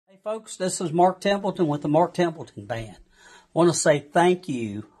Folks, this is Mark Templeton with the Mark Templeton Band. I want to say thank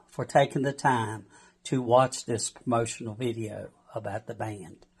you for taking the time to watch this promotional video about the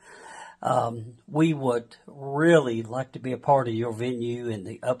band. We would really like to be a part of your venue in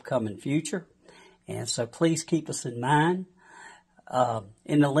the upcoming future, and so please keep us in mind.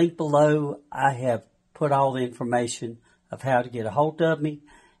 In the link below, I have put all the information of how to get a hold of me,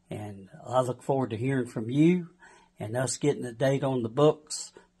 and I look forward to hearing from you and us getting a date on the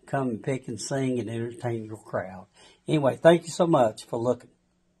books. Come and pick and sing and entertain your crowd. Anyway, thank you so much for looking.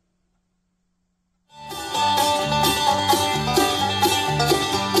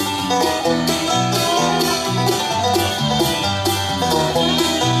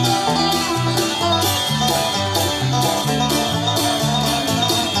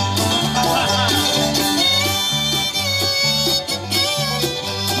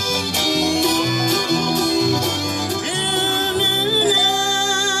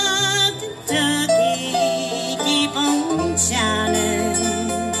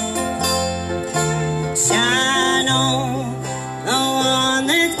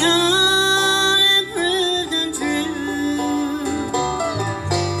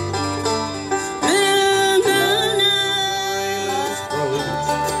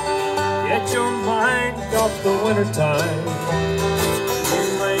 Get your mind off the winter time. You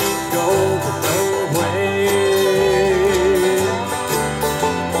ain't going nowhere.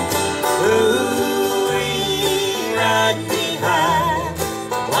 Ooh, we ride behind.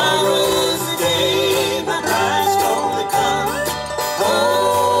 Tomorrow's the day my Christ's gonna come.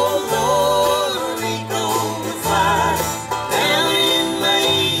 Oh Lord, we gonna fly down in my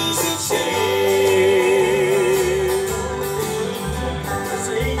easy chair.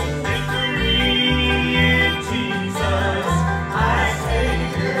 Singing victory in Jesus, my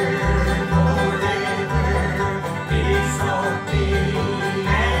Savior forever. He's on me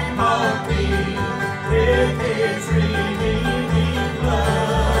and bought me with His redeeming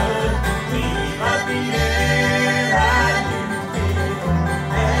blood. He loved me ere I knew Him,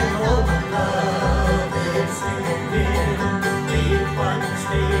 and all the love that's in Him, He plunged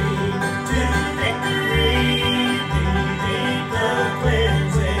me to victory, leaving the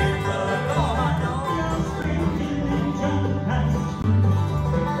cleansing blood.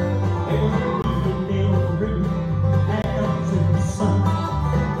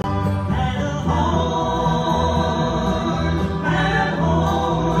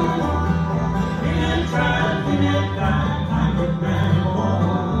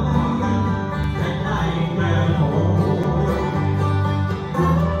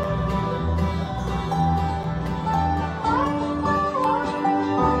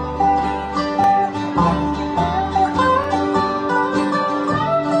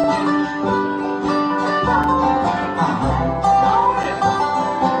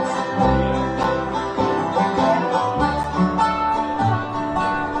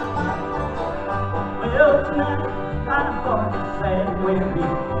 Well, tonight my heart's sad and weary.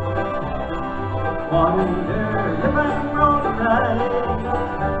 Wonder if I'm wrong tonight.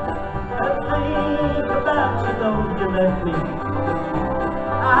 I think about you though you left me.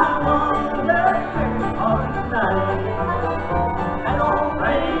 I wonder where you are tonight. That old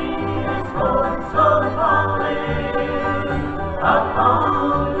rain is going slowly falling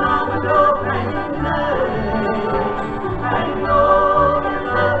upon my window pane tonight. And though your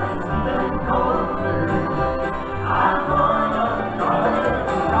love's even colder, I'm gonna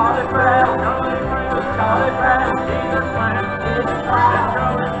Charlie Brown, Charlie Brown, Jesus Brown, Jesus Brown,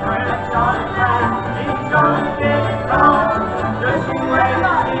 Charlie Brown, Charlie Brown, he's gonna get it wrong. Just you wait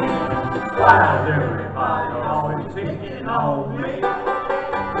and see. Why is everybody always picking on me?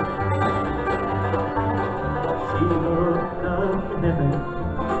 She looked up to heaven.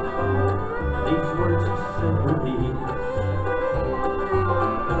 These words she said were these.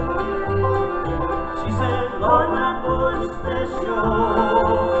 She said, Lord, my boy's special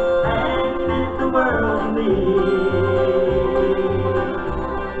and meant the world to me.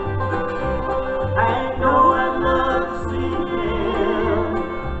 I know I'd love to see him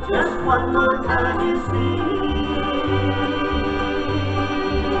just one more time, you see.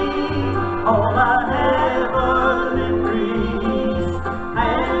 All I have are memories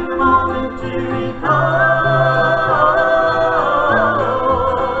and the moment to recall.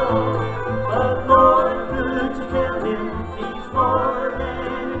 But Lord, could you tell him he's more than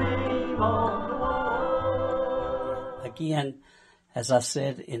a name on the wall? Again, as I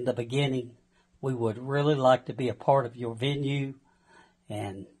said in the beginning, we would really like to be a part of your venue,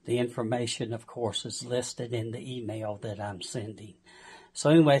 and the information, of course, is listed in the email that I'm sending. So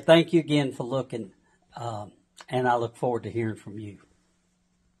anyway, thank you again for looking, and I look forward to hearing from you.